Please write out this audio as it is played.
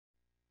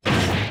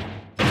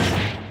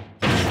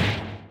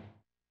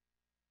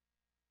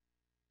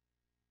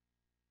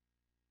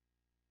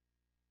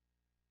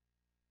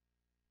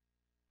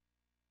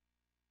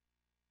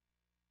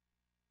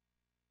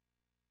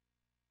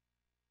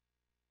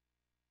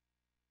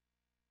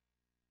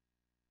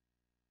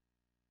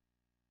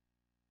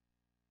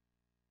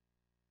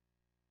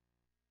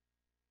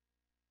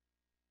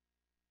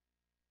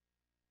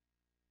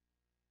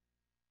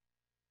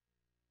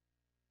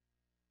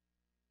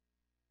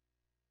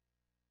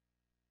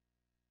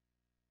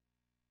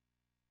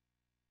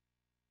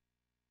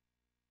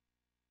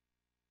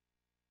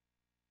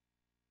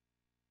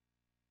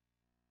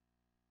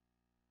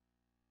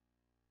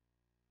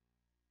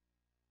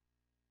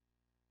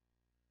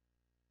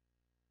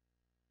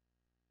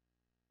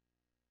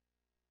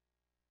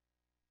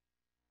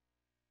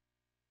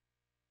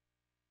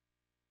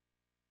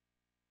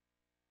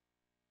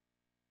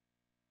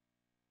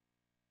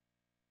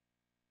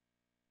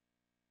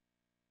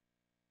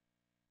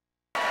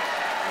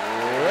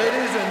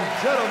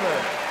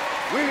gentlemen,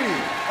 we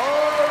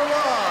are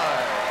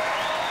live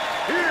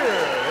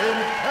here in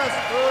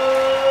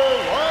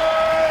Casper,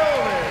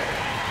 Wyoming.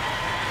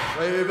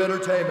 Brave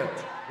Entertainment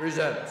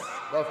presents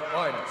the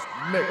finest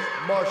mixed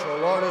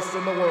martial artists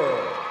in the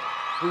world,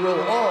 who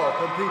will all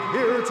compete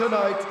here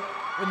tonight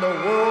in the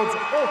world's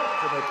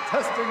ultimate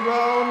testing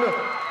ground,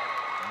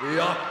 the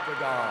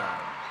Octagon.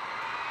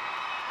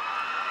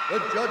 The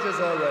judges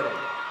are ready,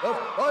 the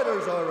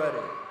fighters are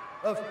ready,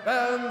 the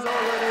fans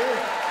are ready,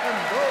 and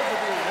those of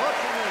you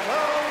watching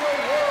around the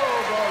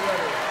world are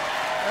ready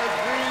as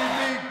we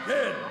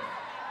begin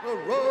the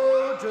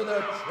road to the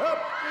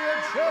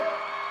championship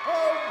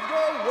of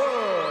the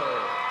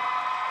world.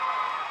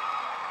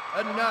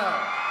 And now,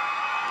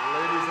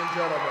 ladies and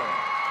gentlemen,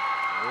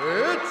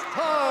 it's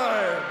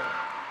time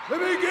to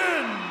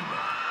begin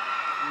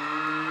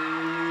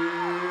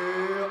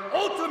the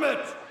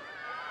Ultimate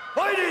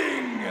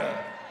Fighting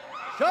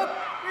Championship!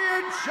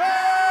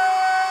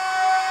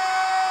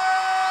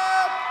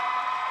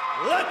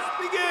 Let's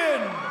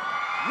begin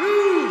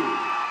UFC!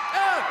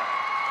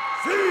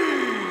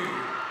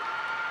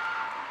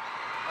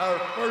 Our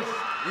first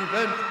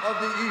event of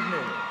the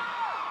evening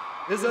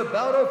is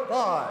about a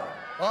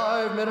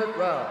five-minute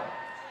round.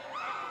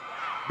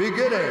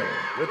 Beginning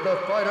with the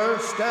fighter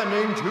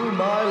standing to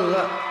my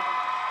left.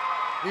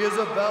 He is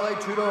a Vale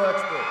Tudo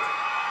expert,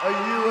 a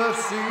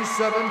UFC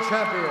 7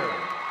 champion,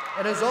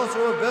 and is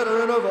also a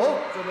veteran of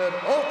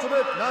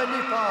Ultimate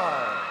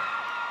 95.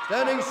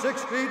 Standing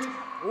 6 feet,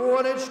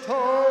 1 inch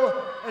tall,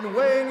 and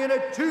weighing in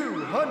at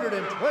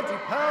 220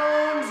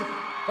 pounds,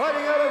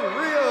 fighting out of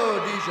Rio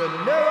de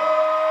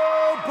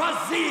Janeiro,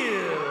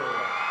 Brazil.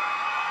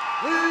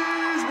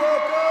 Please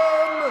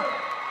welcome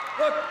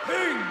the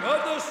King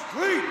of the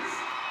Streets,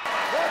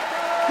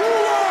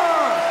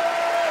 Ruas!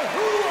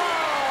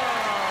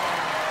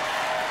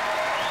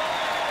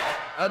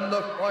 And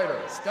the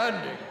fighter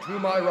standing to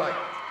my right.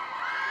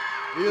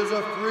 He is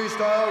a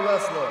freestyle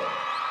wrestler,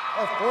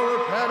 a former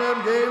Pan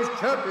Am Games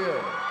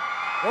champion,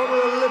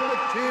 former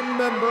Olympic team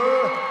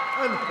member,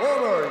 and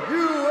former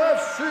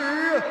UFC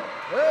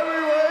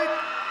heavyweight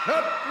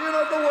champion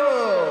of the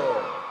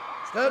world.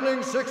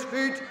 Standing 6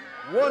 feet,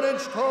 1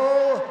 inch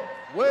tall,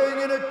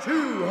 weighing in at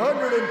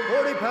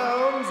 240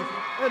 pounds,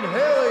 and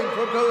hailing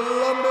from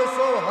Columbus,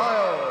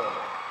 Ohio.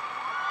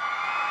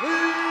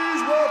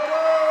 Please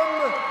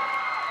welcome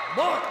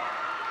Mark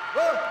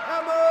the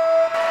Hammer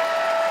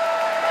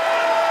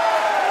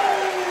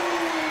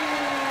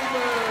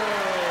Coleman.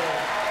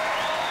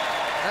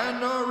 And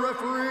our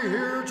referee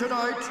here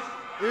tonight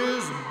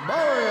is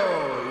Mario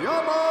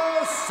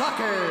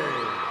Yamasaki.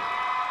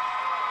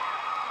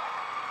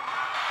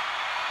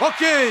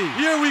 Okay,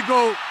 here we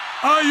go.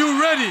 Are you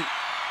ready?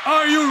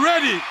 Are you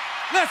ready?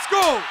 Let's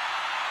go!